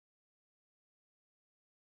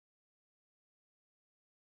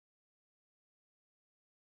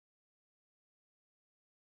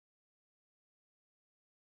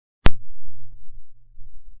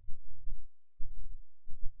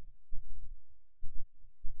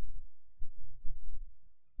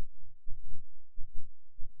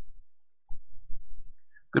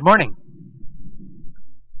Good morning.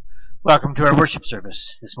 Welcome to our worship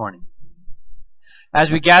service this morning. As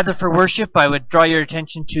we gather for worship, I would draw your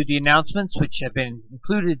attention to the announcements which have been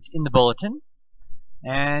included in the bulletin.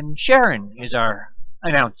 And Sharon is our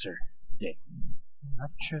announcer today. I'm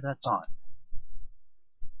not sure that's on.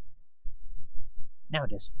 Now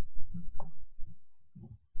it is.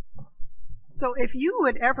 So if you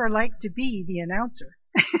would ever like to be the announcer,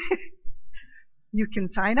 you can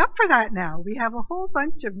sign up for that now. We have a whole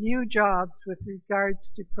bunch of new jobs with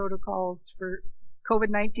regards to protocols for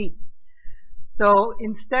COVID-19. So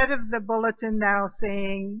instead of the bulletin now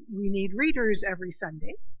saying we need readers every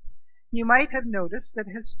Sunday, you might have noticed that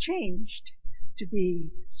it has changed to be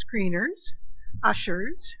screeners,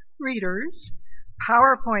 ushers, readers,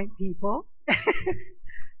 PowerPoint people,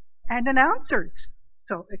 and announcers.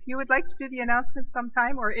 So if you would like to do the announcement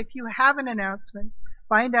sometime, or if you have an announcement,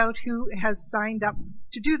 find out who has signed up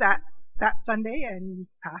to do that Sunday and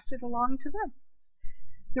pass it along to them.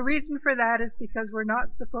 The reason for that is because we're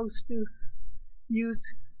not supposed to use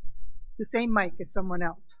the same mic as someone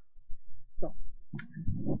else. So,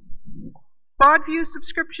 Broadview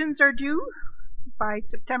subscriptions are due by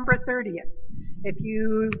September 30th. If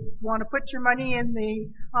you want to put your money in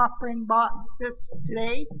the offering box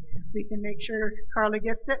today, we can make sure Carla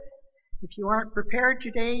gets it. If you aren't prepared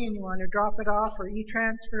today and you want to drop it off or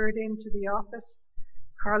e-transfer it into the office,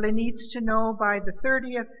 Carla needs to know by the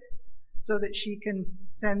 30th so that she can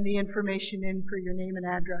send the information in for your name and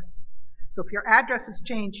address. So if your address has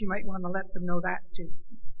changed, you might want to let them know that too.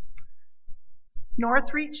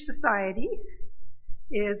 Northreach Society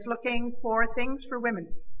is looking for things for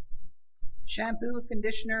women. Shampoo,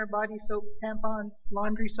 conditioner, body soap, tampons,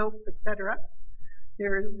 laundry soap, etc.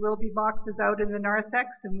 There will be boxes out in the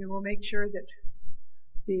narthex, and we will make sure that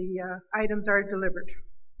the items are delivered.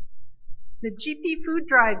 The GP food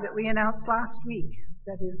drive that we announced last week,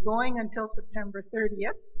 that is going until September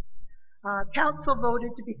 30th, Council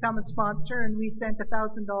voted to become a sponsor, and we sent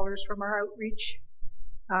 $1,000 from our outreach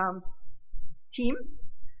team.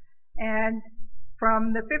 And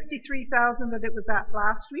from the $53,000 that it was at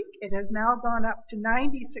last week, it has now gone up to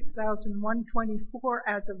 $96,124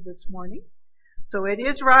 as of this morning. So it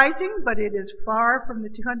is rising, but it is far from the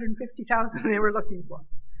 $250,000 they were looking for.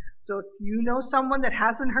 So if you know someone that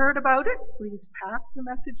hasn't heard about it, please pass the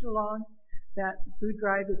message along that the food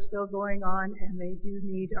drive is still going on and they do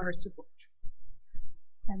need our support.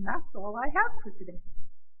 And that's all I have for today.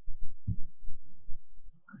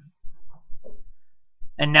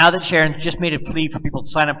 And now that Sharon's just made a plea for people to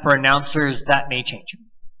sign up for announcers, that may change.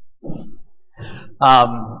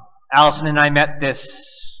 Allison and I met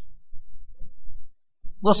this,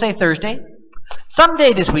 we'll say Thursday.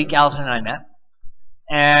 Someday this week, Allison and I met.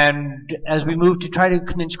 And as we moved to try to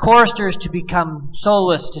convince choristers to become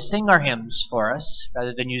soloists to sing our hymns for us,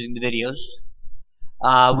 rather than using the videos,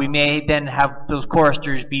 we may then have those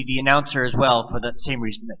choristers be the announcer as well for the same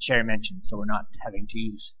reason that Sharon mentioned, so we're not having to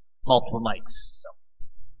use multiple mics. So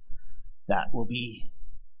that will be,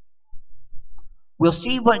 we'll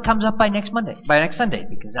see what comes up by next Sunday,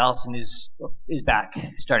 because Allison is back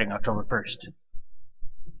starting October 1st.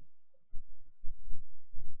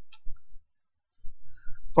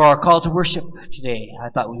 For our call to worship today, I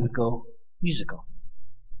thought we would go musical.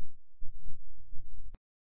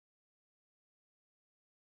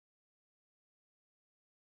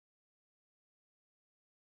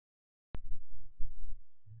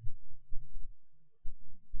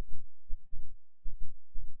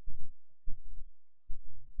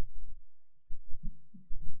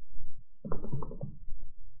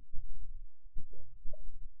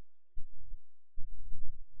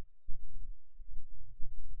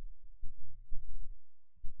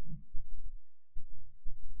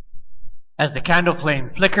 As the candle flame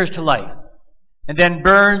flickers to life and then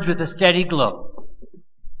burns with a steady glow,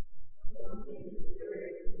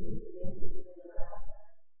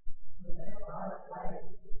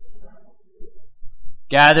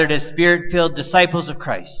 gathered as Spirit-filled disciples of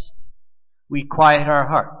Christ, we quiet our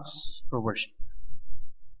hearts for worship.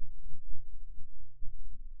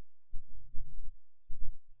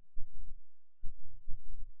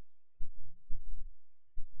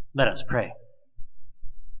 Let us pray.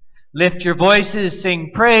 Lift your voices,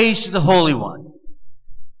 sing praise to the Holy One.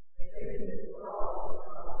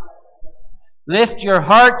 Lift your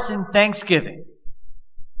hearts in thanksgiving.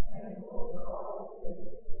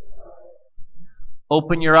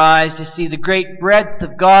 Open your eyes to see the great breadth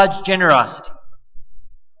of God's generosity.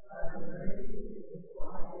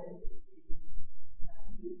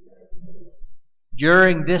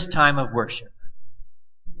 During this time of worship,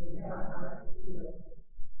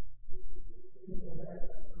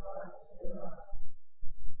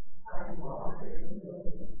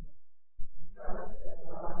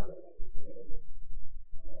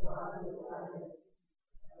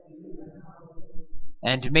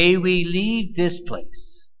 And may we leave this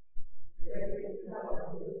place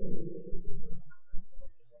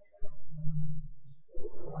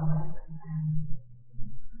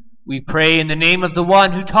we pray in the name of the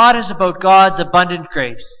one who taught us about God's abundant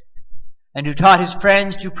grace, and who taught his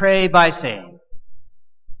friends to pray by saying,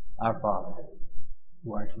 Our Father,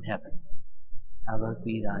 who art in heaven, hallowed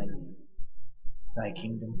be thy name. Thy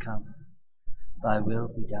kingdom come, thy will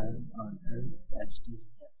be done on earth as it is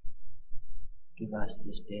in heaven. Give us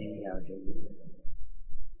this day our daily bread,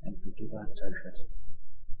 and forgive us our trespasses,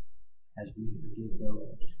 as we forgive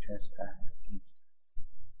those who trespass against us.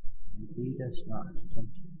 And lead us not into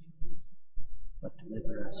temptation, but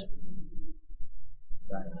deliver us from evil.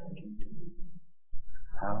 Thine is the kingdom,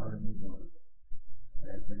 the power, and the glory,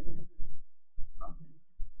 forever and ever. Amen.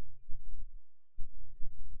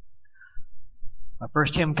 Our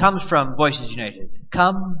first hymn comes from Voices United.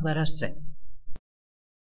 Come, let us sing.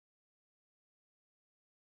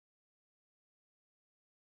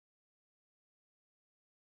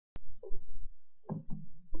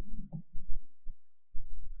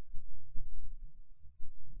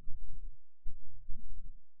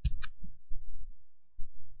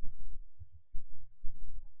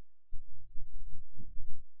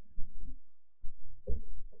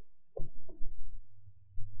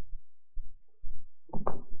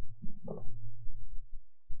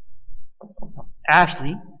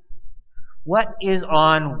 Ashley, what is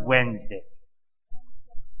on Wednesday?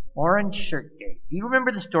 Orange Shirt Day. Do you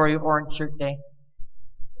remember the story of Orange Shirt Day?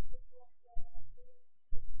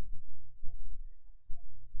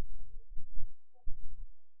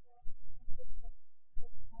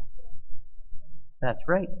 That's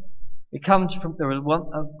right. It comes from there was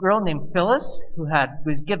a girl named Phyllis who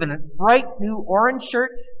was given a bright new orange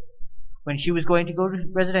shirt when she was going to go to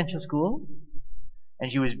residential school,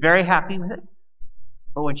 and she was very happy with it.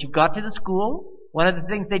 But when she got to the school, one of the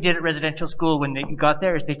things they did at residential school when you got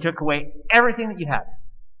there is they took away everything that you had.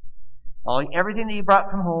 Everything that you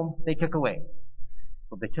brought from home, they took away.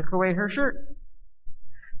 So they took away her shirt.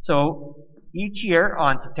 So each year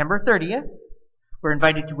on September 30th, we're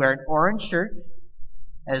invited to wear an orange shirt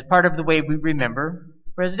as part of the way we remember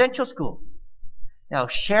residential schools. Now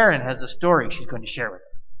Sharon has a story she's going to share with us.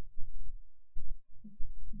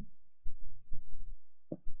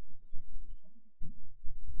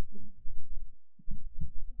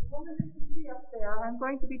 Up there, I'm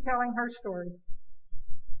going to be telling her story.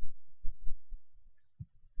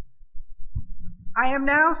 I am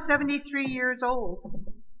now 73 years old.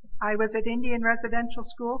 I was at Indian residential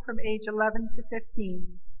school from age 11 to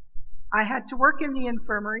 15. I had to work in the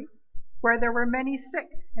infirmary where there were many sick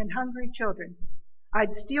and hungry children.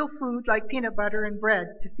 I'd steal food like peanut butter and bread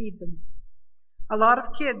to feed them. A lot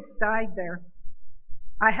of kids died there.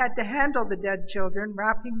 I had to handle the dead children,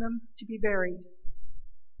 wrapping them to be buried.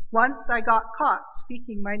 Once I got caught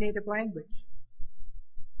speaking my native language.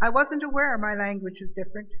 I wasn't aware my language was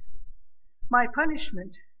different. My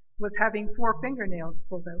punishment was having 4 fingernails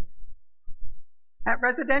pulled out. At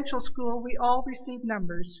residential school, we all received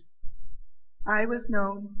numbers. I was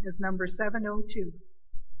known as number 702.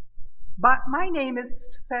 But my name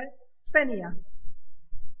is Svenia.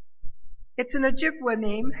 It's an Ojibwa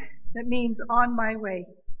name that means on my way.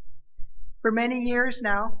 For many years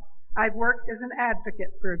now, I've worked as an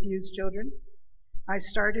advocate for abused children. I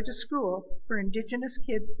started a school for Indigenous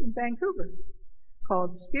kids in Vancouver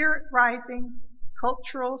called Spirit Rising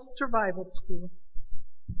Cultural Survival School.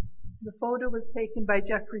 The photo was taken by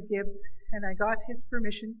Jeffrey Gibbs, and I got his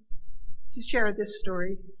permission to share this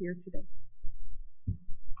story here today.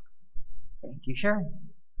 Thank you, Sharon.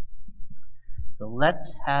 So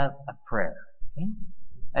let's have a prayer. Okay?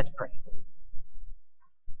 Let's pray.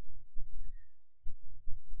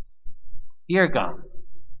 Dear God,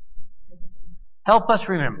 help us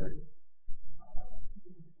remember.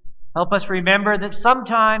 Help us remember that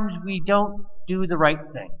sometimes we don't do the right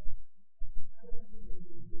thing.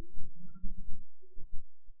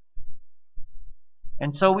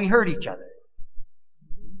 And so we hurt each other.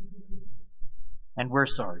 And we're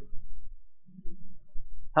sorry.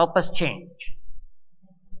 Help us change.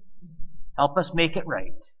 Help us make it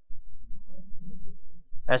right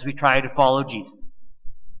as we try to follow Jesus.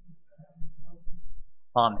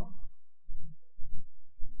 Amen.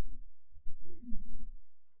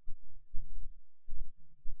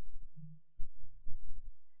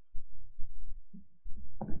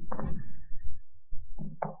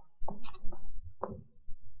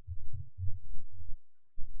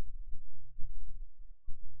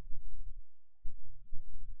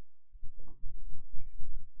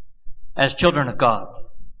 As children of God,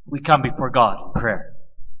 we come before God in prayer.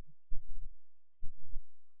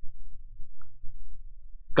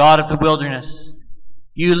 God of the wilderness,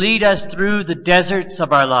 you lead us through the deserts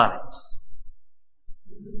of our lives.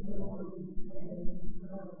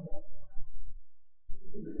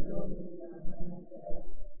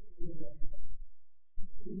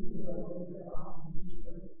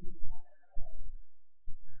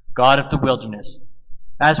 God of the wilderness,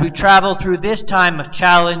 as we travel through this time of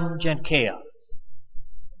challenge and chaos.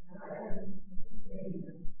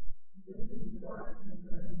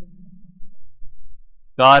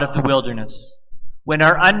 God of the wilderness, when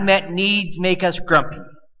our unmet needs make us grumpy,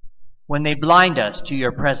 when they blind us to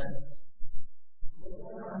your presence.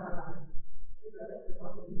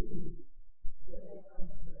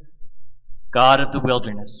 God of the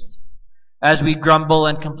wilderness, as we grumble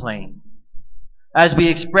and complain, as we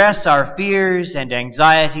express our fears and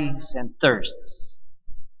anxieties and thirsts.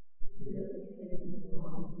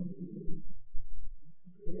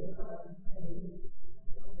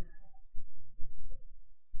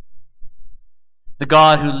 The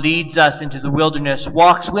God who leads us into the wilderness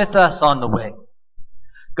walks with us on the way.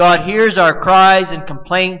 God hears our cries and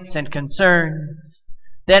complaints and concerns,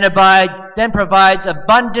 then provides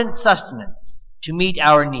abundant sustenance to meet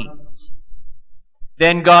our needs.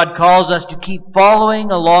 Then God calls us to keep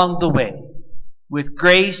following along the way with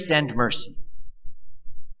grace and mercy.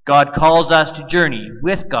 God calls us to journey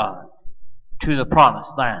with God to the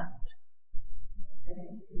promised land.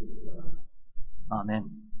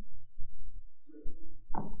 Amen.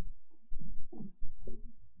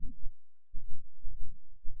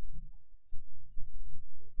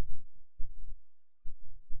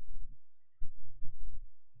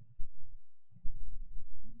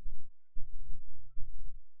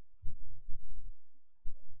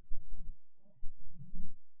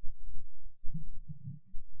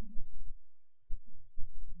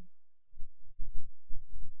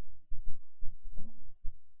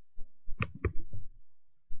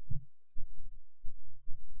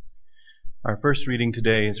 Our first reading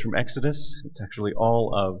today is from Exodus. It's actually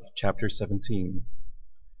all of chapter 17.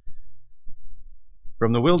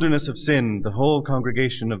 From the wilderness of Sin, the whole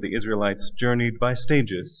congregation of the Israelites journeyed by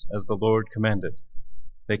stages, as the Lord commanded.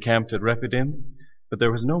 They camped at Rephidim, but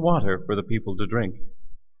there was no water for the people to drink.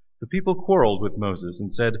 The people quarreled with Moses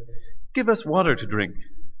and said, "Give us water to drink."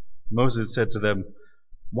 Moses said to them,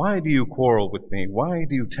 "Why do you quarrel with me? Why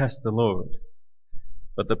do you test the Lord?"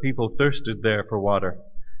 But the people thirsted there for water.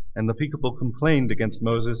 And the people complained against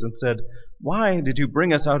Moses and said, "Why did you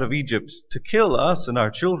bring us out of Egypt to kill us and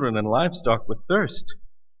our children and livestock with thirst?"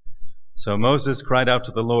 So Moses cried out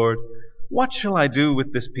to the Lord, "What shall I do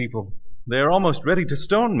with this people? They are almost ready to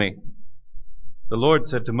stone me." The Lord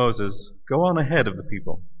said to Moses, "Go on ahead of the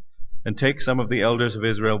people, and take some of the elders of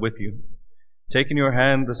Israel with you. Take in your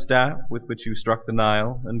hand the staff with which you struck the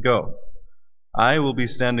Nile, and go. I will be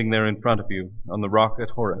standing there in front of you on the rock at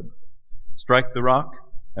Horeb. Strike the rock,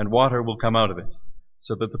 and water will come out of it,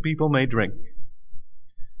 so that the people may drink."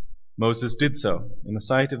 Moses did so in the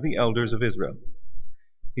sight of the elders of Israel.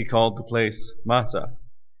 He called the place Massah,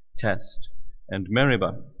 test, and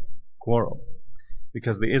Meribah, quarrel,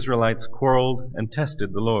 because the Israelites quarreled and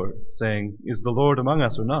tested the Lord, saying, "Is the Lord among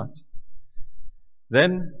us or not?"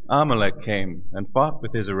 Then Amalek came and fought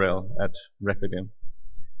with Israel at Rephidim.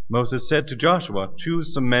 Moses said to Joshua,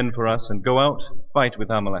 "Choose some men for us and go out, fight with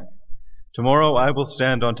Amalek. Tomorrow I will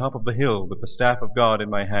stand on top of the hill with the staff of God in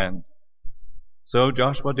my hand." So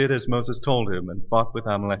Joshua did as Moses told him and fought with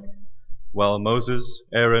Amalek, while Moses,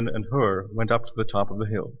 Aaron, and Hur went up to the top of the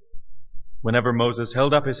hill. Whenever Moses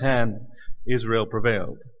held up his hand, Israel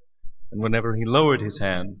prevailed, and whenever he lowered his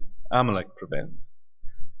hand, Amalek prevailed.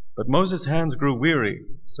 But Moses' hands grew weary,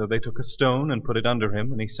 so they took a stone and put it under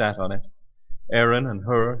him, and he sat on it. Aaron and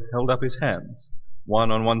Hur held up his hands,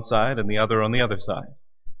 one on one side and the other on the other side.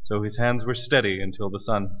 So his hands were steady until the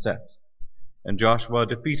sun set. And Joshua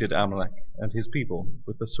defeated Amalek and his people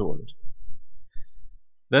with the sword.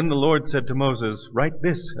 Then the Lord said to Moses, "Write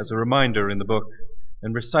this as a reminder in the book,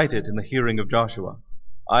 and recite it in the hearing of Joshua.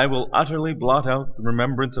 I will utterly blot out the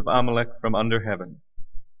remembrance of Amalek from under heaven."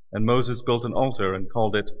 And Moses built an altar and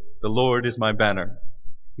called it, "The Lord is my banner."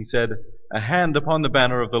 He said, "A hand upon the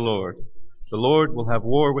banner of the Lord. The Lord will have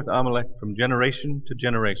war with Amalek from generation to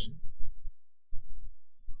generation."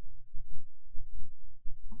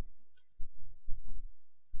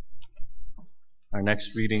 Our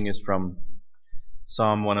next reading is from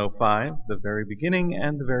Psalm 105, the very beginning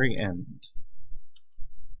and the very end.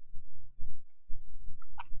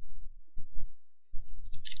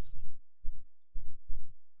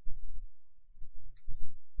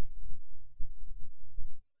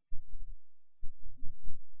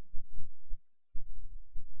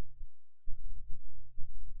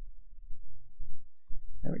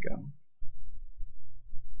 go.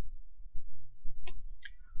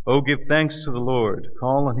 O give thanks to the Lord,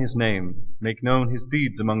 call on his name, make known his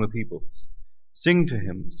deeds among the peoples. Sing to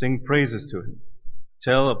him, sing praises to him.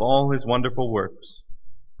 Tell of all his wonderful works.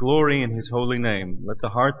 Glory in his holy name. Let the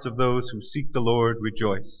hearts of those who seek the Lord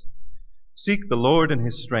rejoice. Seek the Lord in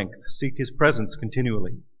his strength. Seek his presence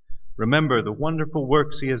continually. Remember the wonderful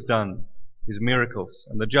works he has done, his miracles,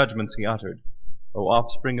 and the judgments he uttered, O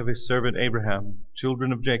offspring of his servant Abraham,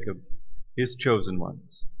 children of Jacob, his chosen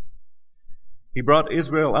ones. He brought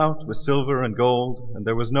Israel out with silver and gold, and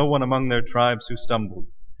there was no one among their tribes who stumbled.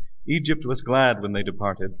 Egypt was glad when they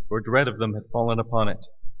departed, for dread of them had fallen upon it.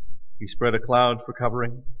 He spread a cloud for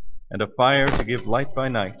covering, and a fire to give light by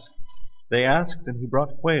night. They asked, and he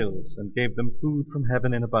brought quails, and gave them food from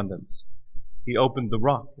heaven in abundance. He opened the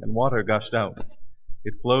rock, and water gushed out.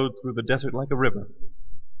 It flowed through the desert like a river.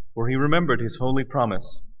 For he remembered his holy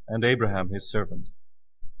promise, and Abraham his servant.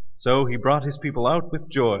 So he brought his people out with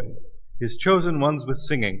joy, his chosen ones with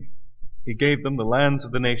singing. He gave them the lands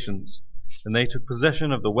of the nations, and they took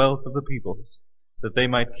possession of the wealth of the peoples, that they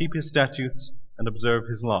might keep his statutes and observe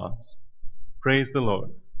his laws. Praise the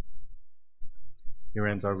Lord. Here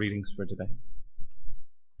ends our readings for today.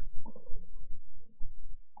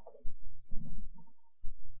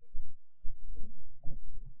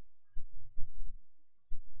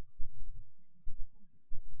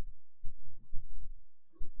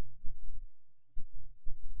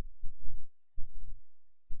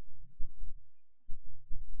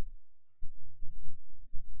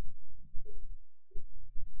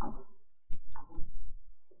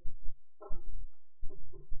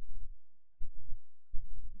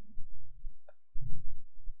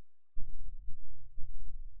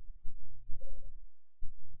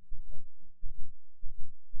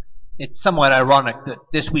 It's somewhat ironic that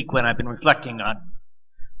this week, when I've been reflecting on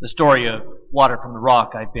the story of water from the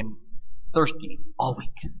rock, I've been thirsty all week.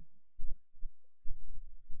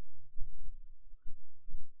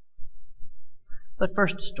 But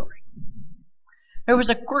first, a story. There was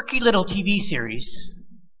a quirky little TV series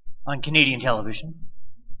on Canadian television.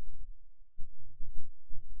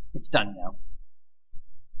 It's done now.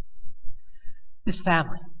 This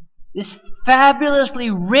family, this fabulously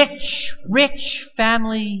rich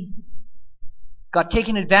family, got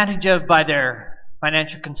taken advantage of by their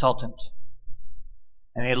financial consultant.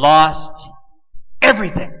 And they lost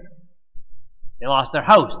everything. They lost their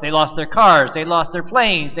house, they lost their cars, they lost their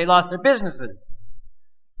planes, they lost their businesses.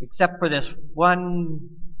 Except for this one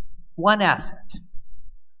asset.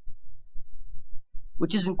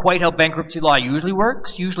 Which isn't quite how bankruptcy law usually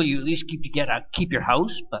works. Usually you at least keep your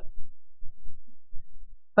house, but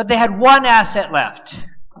they had one asset left.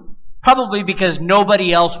 Probably because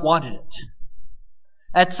nobody else wanted it.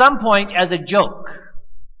 At some point, as a joke,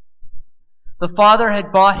 the father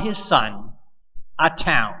had bought his son a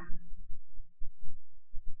town.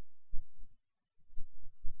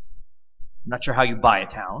 I'm not sure how you buy a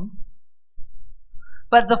town.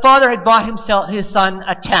 But the father had bought his son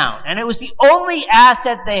a town. And it was the only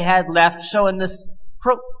asset they had left. So in this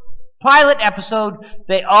pilot episode,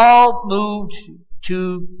 they all moved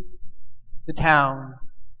to the town.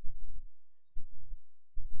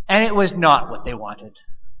 And it was not what they wanted.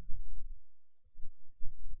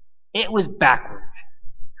 It was backward.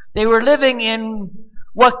 They were living in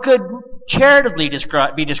what could charitably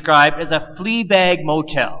be described as a flea bag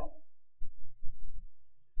motel.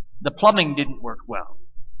 The plumbing didn't work well.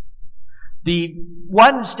 The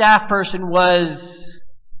one staff person was,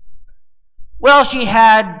 well, she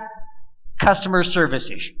had customer service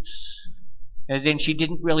issues. As in, she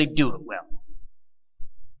didn't really do it well.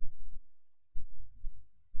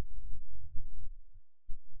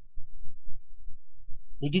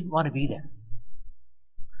 They didn't want to be there.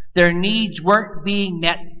 Their needs weren't being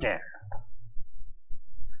met there.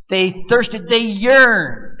 They thirsted, they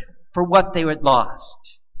yearned for what they had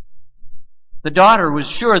lost. The daughter was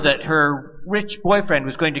sure that her rich boyfriend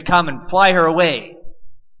was going to come and fly her away.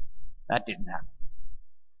 That didn't happen.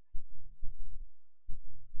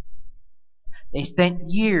 They spent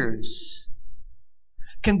years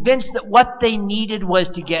convinced that what they needed was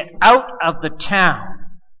to get out of the town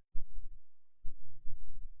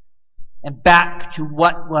and back to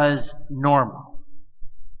what was normal.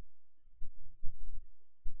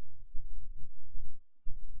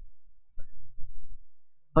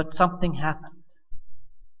 But something happened.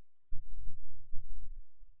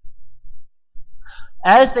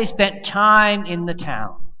 As they spent time in the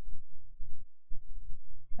town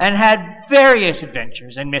and had various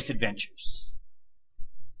adventures and misadventures,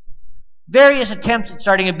 various attempts at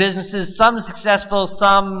starting a businesses, some successful,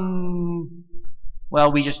 some,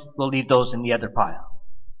 well, we'll leave those in the other pile.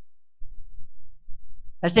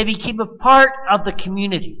 as they became a part of the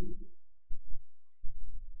community.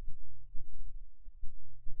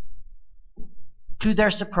 To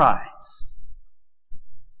their surprise,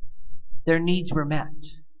 their needs were met.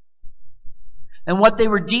 And what they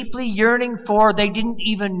were deeply yearning for, they didn't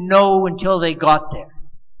even know until they got there.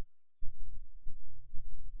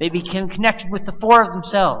 They became connected with the four of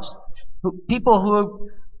themselves. People who,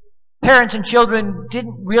 parents and children,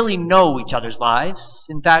 didn't really know each other's lives.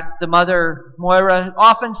 In fact, the mother, Moira,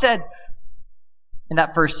 often said in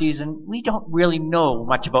that first season, "We don't really know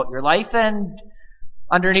much about your life," and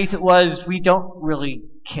underneath it was, "We don't really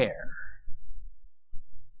care."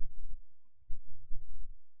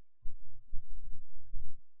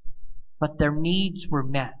 But their needs were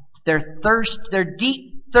met. Their thirst, their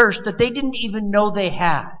deep thirst that they didn't even know they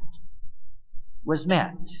had, was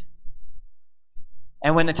met.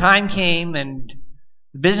 And when the time came and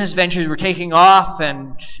the business ventures were taking off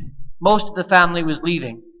and most of the family was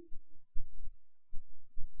leaving,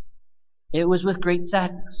 it was with great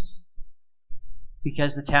sadness,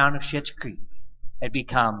 because the town of Schitt's Creek had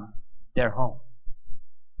become their home.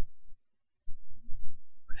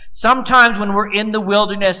 Sometimes when we're in the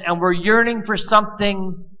wilderness and we're yearning for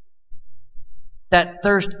something, that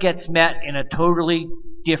thirst gets met in a totally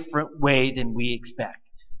different way than we expect.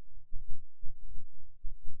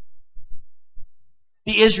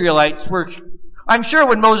 The Israelites were, I'm sure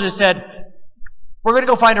when Moses said, "We're going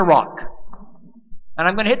to go find a rock, and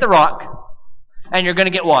I'm going to hit the rock, and you're going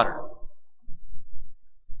to get water."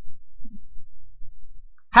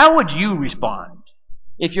 How would you respond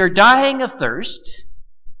if you're dying of thirst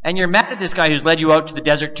and you're mad at this guy who's led you out to the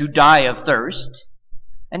desert to die of thirst,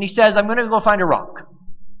 and he says, "I'm going to go find a rock,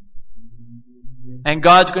 and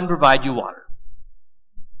God's going to provide you water"?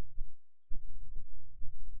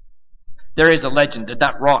 There is a legend that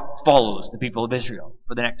that rock follows the people of Israel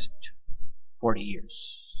for the next 40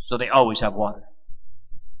 years, so they always have water.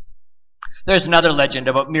 There's another legend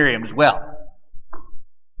about Miriam's well,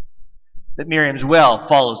 that Miriam's well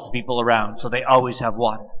follows the people around, so they always have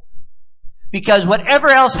water. Because whatever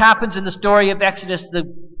else happens in the story of Exodus,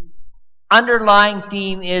 the underlying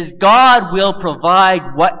theme is God will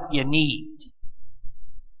provide what you need.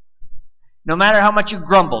 No matter how much you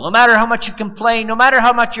grumble, no matter how much you complain, no matter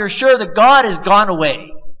how much you're sure that God has gone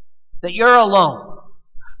away, that you're alone,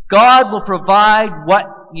 God will provide what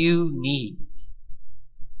you need.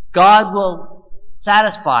 God will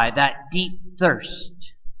satisfy that deep thirst.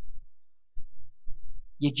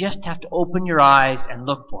 You just have to open your eyes and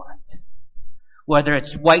look for it. Whether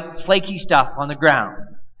it's white, flaky stuff on the ground,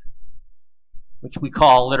 which we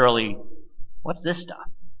call literally, "What's this stuff?"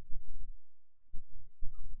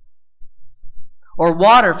 Or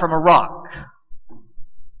water from a rock.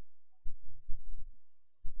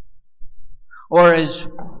 Or as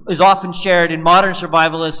is often shared in modern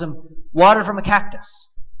survivalism, water from a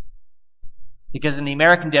cactus. Because in the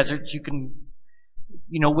American deserts, you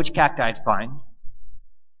know which cacti to find.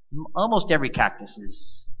 Almost every cactus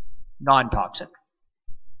is non-toxic.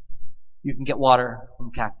 You can get water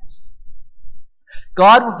from cactus.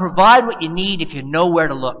 God will provide what you need if you know where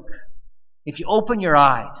to look, if you open your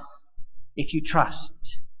eyes, if you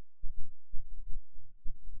trust.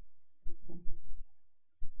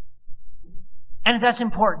 And that's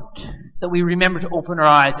important, that we remember to open our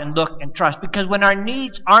eyes and look and trust, because when our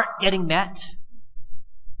needs aren't getting met,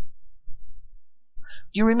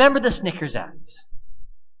 do you remember the Snickers ads?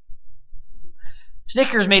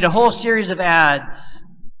 Snickers made a whole series of ads,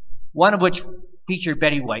 one of which featured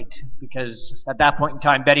Betty White, because at that point in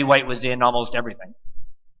time, Betty White was in almost everything.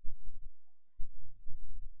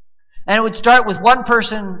 And it would start with one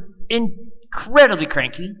person incredibly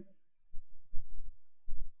cranky,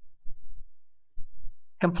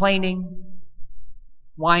 complaining,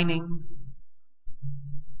 whining.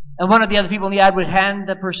 And one of the other people in the ad would hand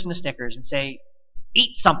the person a Snickers and say,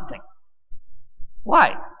 "Eat something."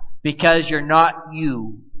 Why? Because you're not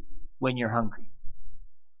you when you're hungry.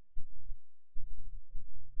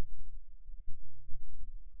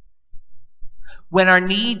 When our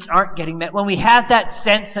needs aren't getting met, when we have that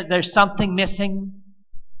sense that there's something missing,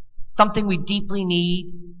 something we deeply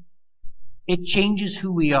need, it changes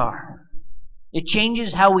who we are. It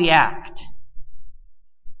changes how we act.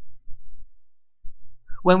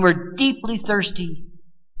 When we're deeply thirsty,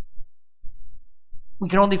 we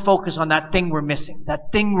can only focus on that thing we're missing,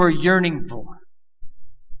 that thing we're yearning for.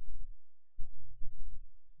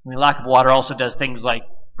 I mean, lack of water also does things like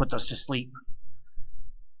puts us to sleep,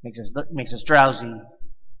 makes us drowsy,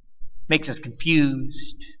 makes us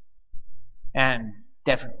confused, and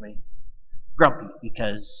definitely grumpy,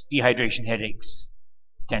 because dehydration headaches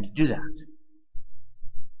tend to do that.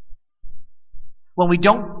 When we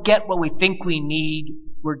don't get what we think we need,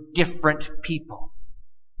 we're different people.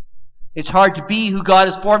 It's hard to be who God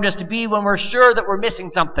has formed us to be when we're sure that we're missing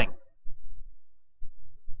something.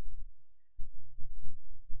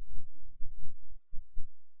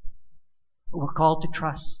 We're called to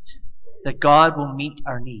trust that God will meet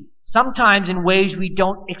our needs, sometimes in ways we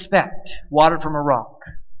don't expect. Water from a rock.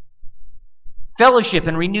 Fellowship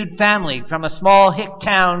and renewed family from a small hick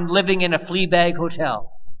town living in a flea bag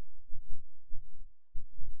hotel.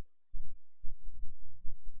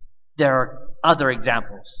 There are other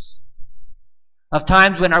examples of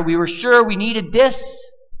times when we were sure we needed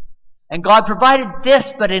this, and God provided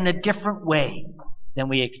this, but in a different way than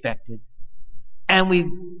we expected. And we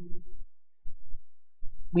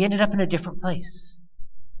ended up in a different place.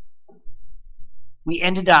 We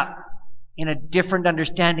ended up in a different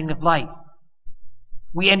understanding of life.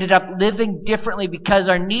 We ended up living differently because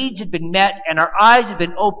our needs had been met and our eyes had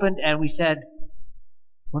been opened, and we said,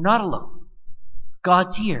 we're not alone.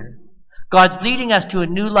 God's here. God's leading us to a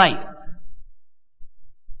new life.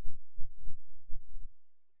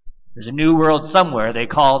 There's a new world somewhere they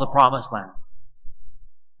call the Promised Land.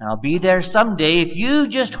 And I'll be there someday. If you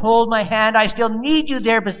just hold my hand, I still need you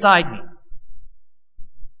there beside me.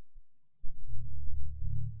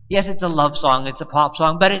 Yes, it's a love song, it's a pop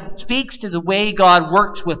song, but it speaks to the way God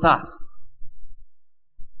works with us.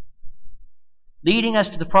 Leading us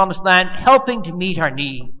to the Promised Land, helping to meet our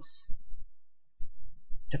needs,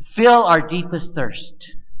 to fill our deepest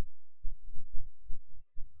thirst.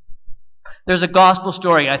 There's a gospel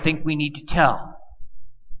story I think we need to tell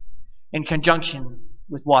in conjunction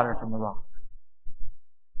with water from the rock.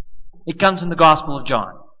 It comes from the Gospel of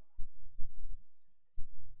John.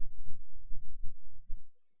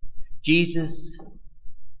 Jesus,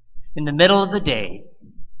 in the middle of the day,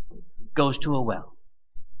 goes to a well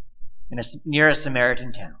near a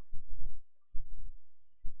Samaritan town.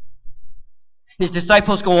 His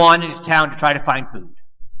disciples go on in his town to try to find food.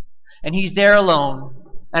 And he's there alone,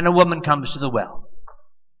 and a woman comes to the well.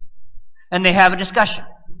 And they have a discussion.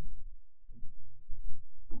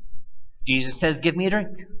 Jesus says, "Give me a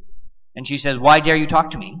drink." And she says, "Why dare you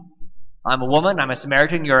talk to me? I'm a woman, I'm a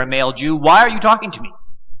Samaritan, you're a male Jew. Why are you talking to me?"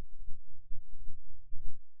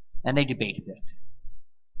 And they debate a bit.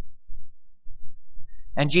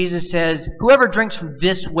 And Jesus says, "Whoever drinks from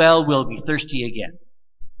this well will be thirsty again.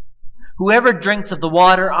 Whoever drinks of the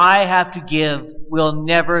water I have to give will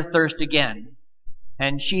never thirst again."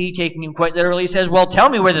 And she, taking him quite literally, says, "Well, tell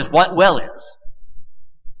me where this well is."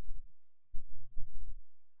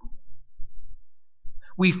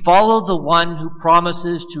 We follow the one who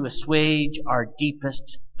promises to assuage our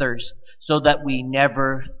deepest thirst so that we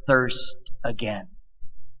never thirst again.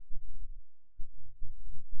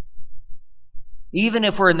 Even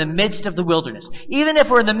if we're in the midst of the wilderness, even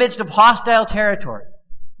if we're in the midst of hostile territory,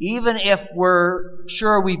 even if we're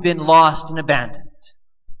sure we've been lost and abandoned,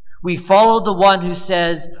 we follow the one who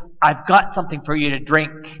says, "I've got something for you to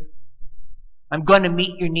drink. I'm going to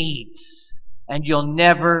meet your needs, and you'll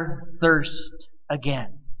never thirst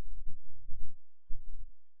again."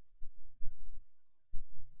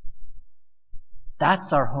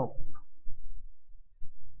 That's our hope.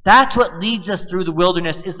 That's what leads us through the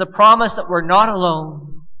wilderness, is the promise that we're not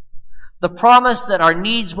alone. The promise that our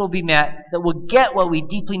needs will be met, that we'll get what we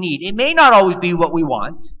deeply need. It may not always be what we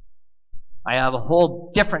want. I have a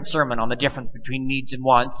whole different sermon on the difference between needs and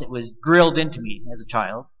wants. It was drilled into me as a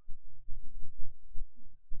child.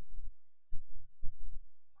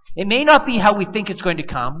 It may not be how we think it's going to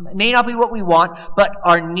come. It may not be what we want, but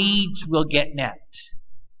our needs will get met.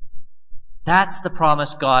 That's the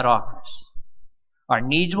promise God offers. Our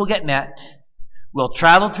needs will get met. We'll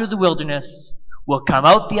travel through the wilderness. We'll come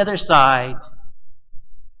out the other side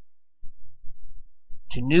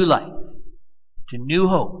to new life, to new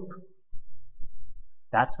hope.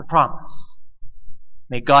 That's the promise.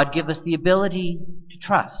 May God give us the ability to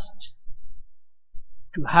trust,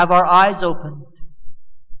 to have our eyes opened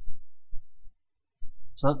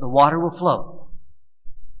so that the water will flow.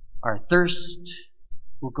 Our thirst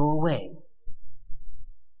will go away.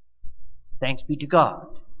 Thanks be to God,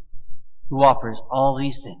 who offers all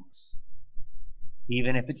these things,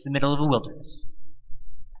 even if it's the middle of a wilderness,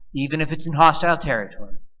 even if it's in hostile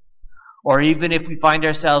territory, or even if we find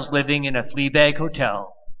ourselves living in a flea bag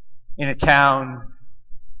hotel in a town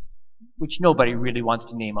which nobody really wants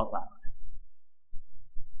to name out loud.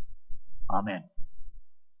 Amen.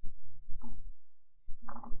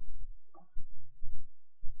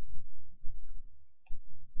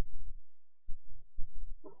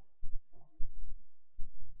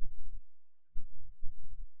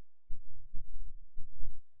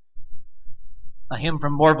 A hymn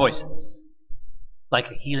from More Voices. like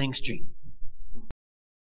a healing stream.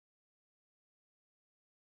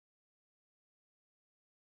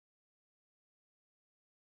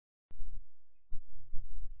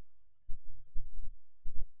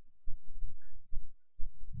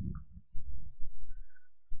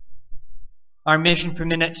 Our Mission per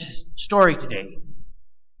Minute story today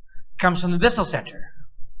comes from the Bissell Center,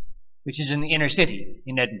 which is in the inner city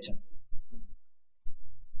in Edmonton.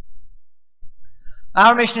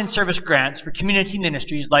 Our mission and service grants for community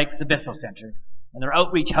ministries like the Bissell Center and their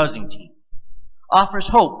outreach housing team offers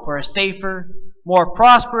hope for a safer, more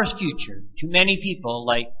prosperous future to many people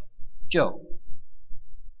like Joe.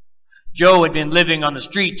 Joe had been living on the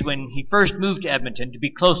streets when he first moved to Edmonton to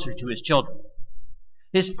be closer to his children.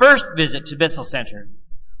 His first visit to Bissell Center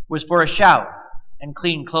was for a shower and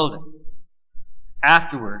clean clothing.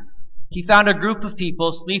 Afterward, he found a group of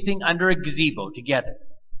people sleeping under a gazebo together,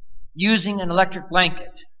 using an electric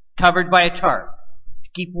blanket covered by a tarp to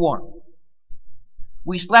keep warm.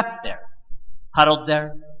 We slept there, huddled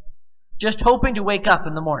there, just hoping to wake up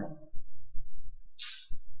in the morning.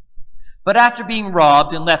 But after being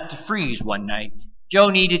robbed and left to freeze one night, Joe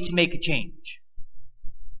needed to make a change.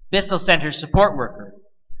 Bissell Center's support worker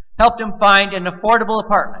helped him find an affordable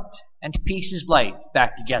apartment and piece his life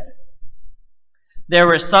back together. There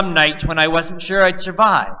were some nights when I wasn't sure I'd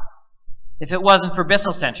survive. If it wasn't for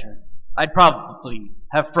Bissell Center, I'd probably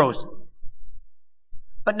have frozen.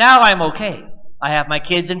 But now I'm okay. I have my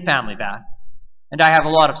kids and family back, and I have a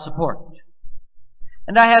lot of support.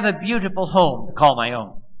 And I have a beautiful home to call my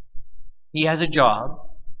own. He has a job.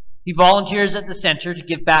 He volunteers at the center to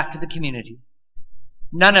give back to the community.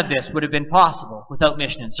 None of this would have been possible without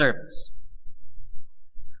mission and service.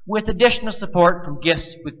 With additional support from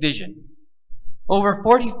Gifts with Vision, over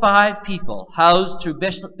 45 people housed through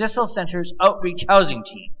Bissell Center's outreach housing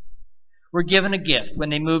team were given a gift when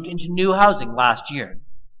they moved into new housing last year.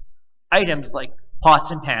 Items like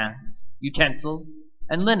pots and pans, utensils,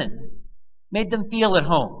 and linen made them feel at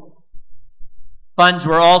home. Funds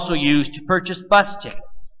were also used to purchase bus tickets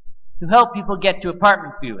to help people get to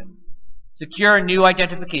apartment viewings, secure a new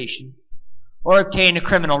identification, or obtain a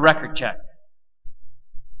criminal record check.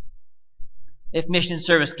 If mission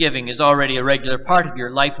service giving is already a regular part of your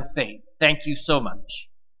life of faith, thank you so much.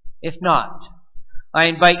 If not, I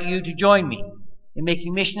invite you to join me in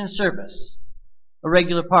making mission and service a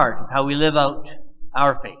regular part of how we live out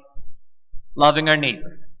our faith. Loving our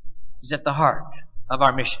neighbor is at the heart of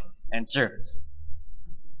our mission and service.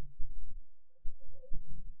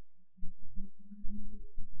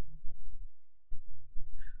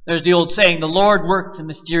 There's the old saying, the Lord works in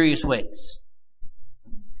mysterious ways.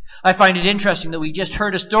 I find it interesting that we just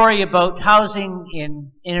heard a story about housing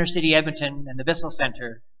in inner city Edmonton and the Bissell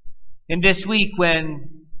Center in this week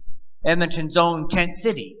when Edmonton's own Tent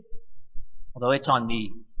City, although it's on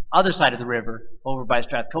the other side of the river over by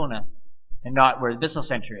Strathcona and not where the Bissell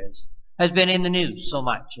Center is, has been in the news so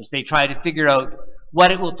much as they try to figure out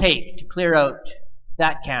what it will take to clear out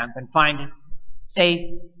that camp and find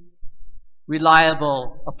safe,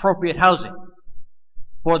 reliable, appropriate housing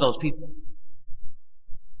for those people.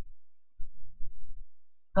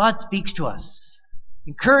 God speaks to us,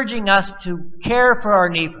 encouraging us to care for our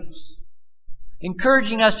neighbors,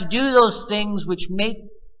 encouraging us to do those things which make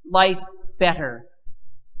life better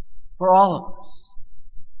for all of us.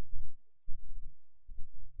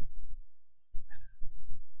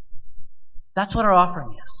 That's what our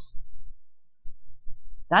offering is.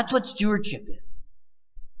 That's what stewardship is.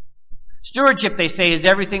 Stewardship, they say, is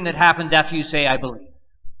everything that happens after you say, I believe.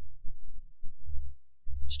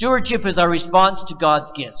 Stewardship is our response to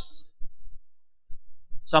God's gifts.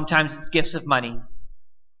 Sometimes it's gifts of money.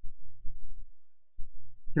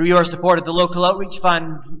 Through your support of the local outreach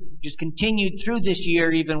fund, just continued through this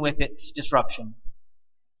year, even with its disruption,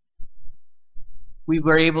 we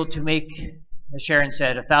were able to make, as Sharon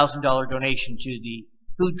said, a $1,000 donation to the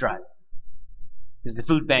food drive. Because the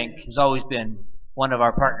food bank has always been one of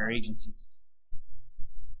our partner agencies.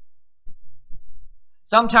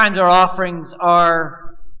 Sometimes our offerings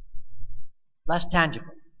are less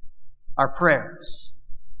tangible. Our prayers,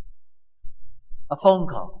 a phone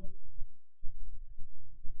call,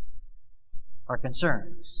 our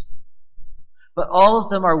concerns. But all of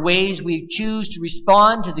them are ways we choose to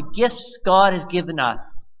respond to the gifts God has given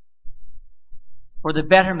us for the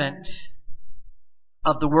betterment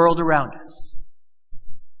of the world around us.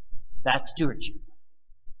 That's stewardship.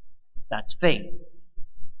 That's faith.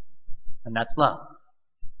 And that's love.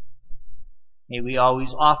 May we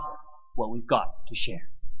always offer what we've got to share.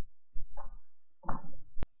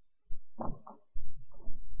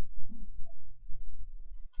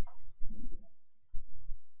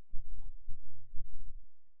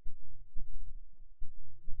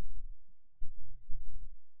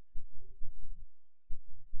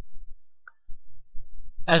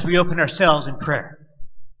 as we open ourselves in prayer.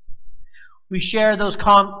 We share those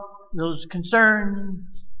concerns,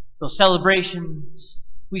 those celebrations.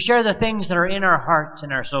 We share the things that are in our hearts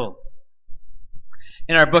and our souls.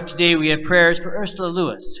 In our book today, we have prayers for Ursula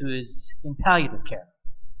Lewis, who is in palliative care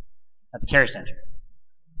at the care center.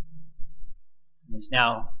 Is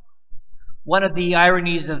now one of the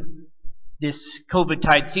ironies of this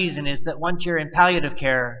COVID-tide season is that once you're in palliative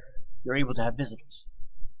care, you're able to have visitors.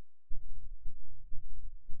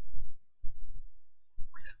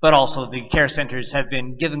 But also the care centers have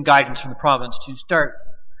been given guidance from the province to start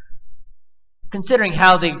considering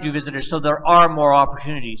how they do visitors, so there are more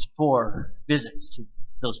opportunities for visits to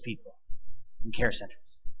those people in care centers.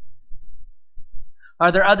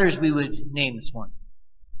 Are there others we would name this morning?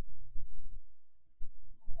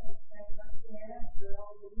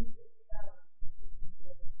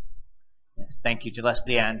 Yes, thank you to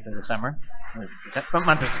Leslie Ann for the summer,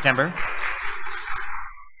 month of September.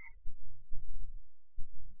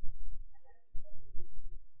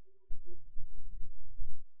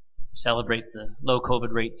 Celebrate the low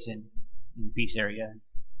COVID rates in the Peace area.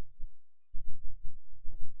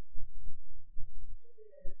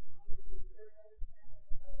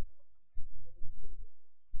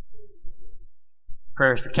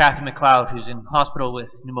 Prayers for Kathy McLeod, who's in hospital with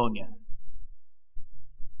pneumonia.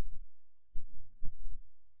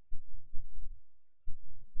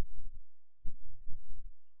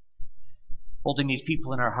 Holding these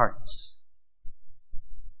people in our hearts,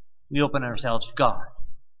 we open ourselves to God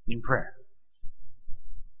in prayer.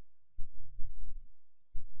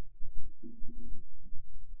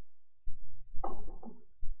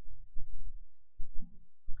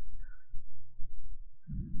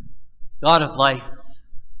 God of life,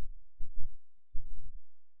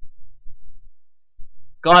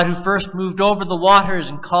 God who first moved over the waters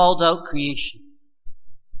and called out creation.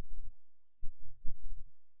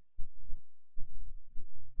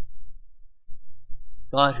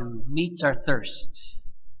 God who meets our thirst,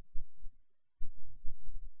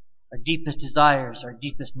 our deepest desires, our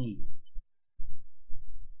deepest needs.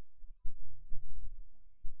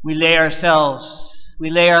 We lay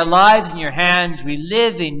our lives in your hands, we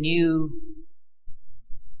live in you.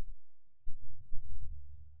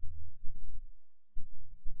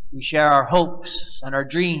 We share our hopes and our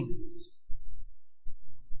dreams.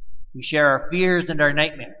 We share our fears and our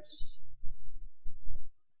nightmares.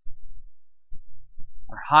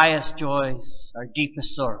 Our highest joys, our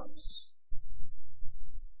deepest sorrows.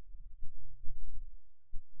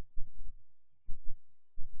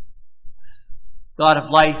 God of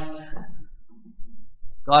life,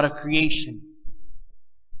 God of creation,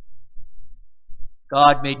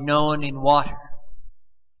 God made known in water.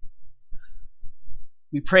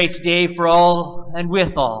 We pray today for all and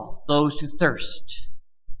with all those who thirst,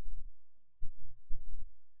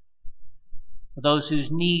 for those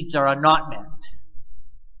whose needs are not met,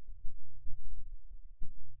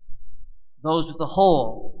 those with a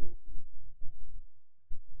hole,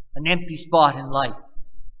 an empty spot in life.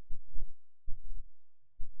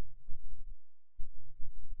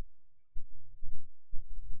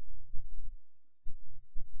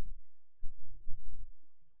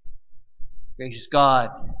 Gracious God,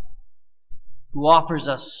 who offers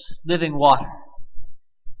us living water,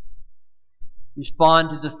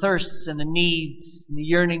 respond to the thirsts and the needs and the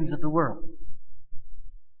yearnings of the world.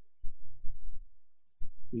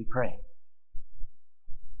 We pray.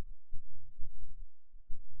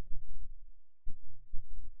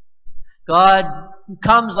 God, who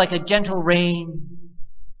comes like a gentle rain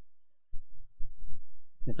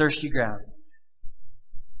to thirsty ground,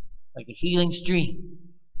 like a healing stream.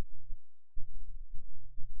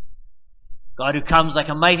 God who comes like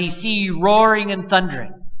a mighty sea roaring and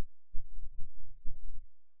thundering,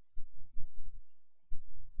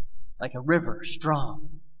 like a river strong.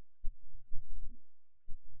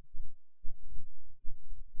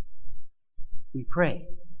 We pray.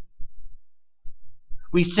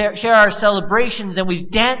 We share our celebrations and we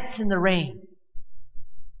dance in the rain.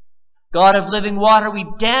 God of living water, we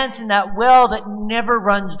dance in that well that never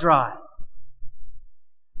runs dry.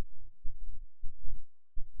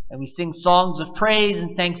 And we sing songs of praise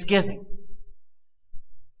and thanksgiving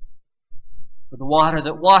for the water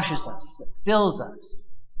that washes us, that fills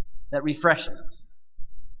us, that refreshes,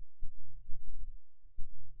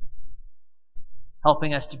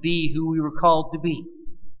 helping us to be who we were called to be.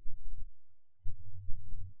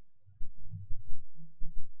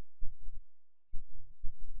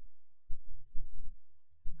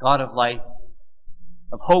 God of life,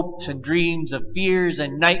 of hopes and dreams, of fears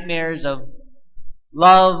and nightmares, of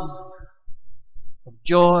love, of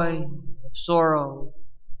joy, of sorrow.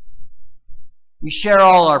 we share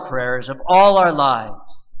all our prayers of all our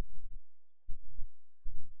lives.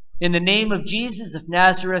 In the name of Jesus of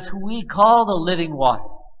Nazareth, who we call the living water,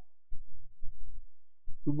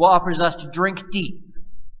 who offers us to drink deep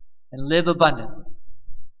and live abundantly,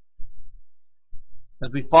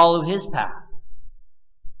 as we follow his path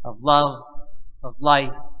of love, of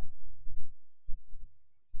life,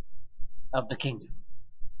 of the kingdom.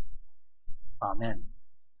 Amen.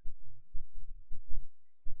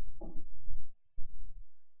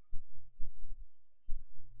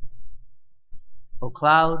 O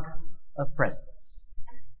cloud of presence.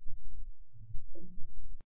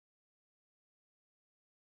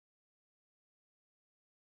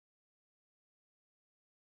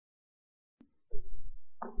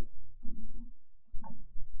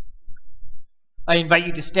 I invite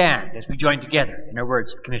you to stand as we join together in our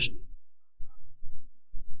words of commission.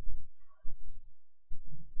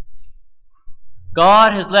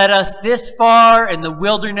 God has led us this far in the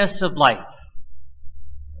wilderness of life.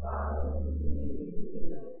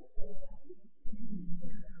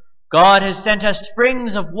 God has sent us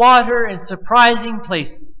springs of water in surprising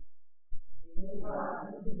places.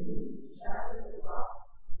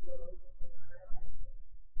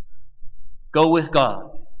 Go with God,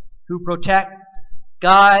 who protects,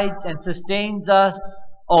 guides, and sustains us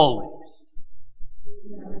always.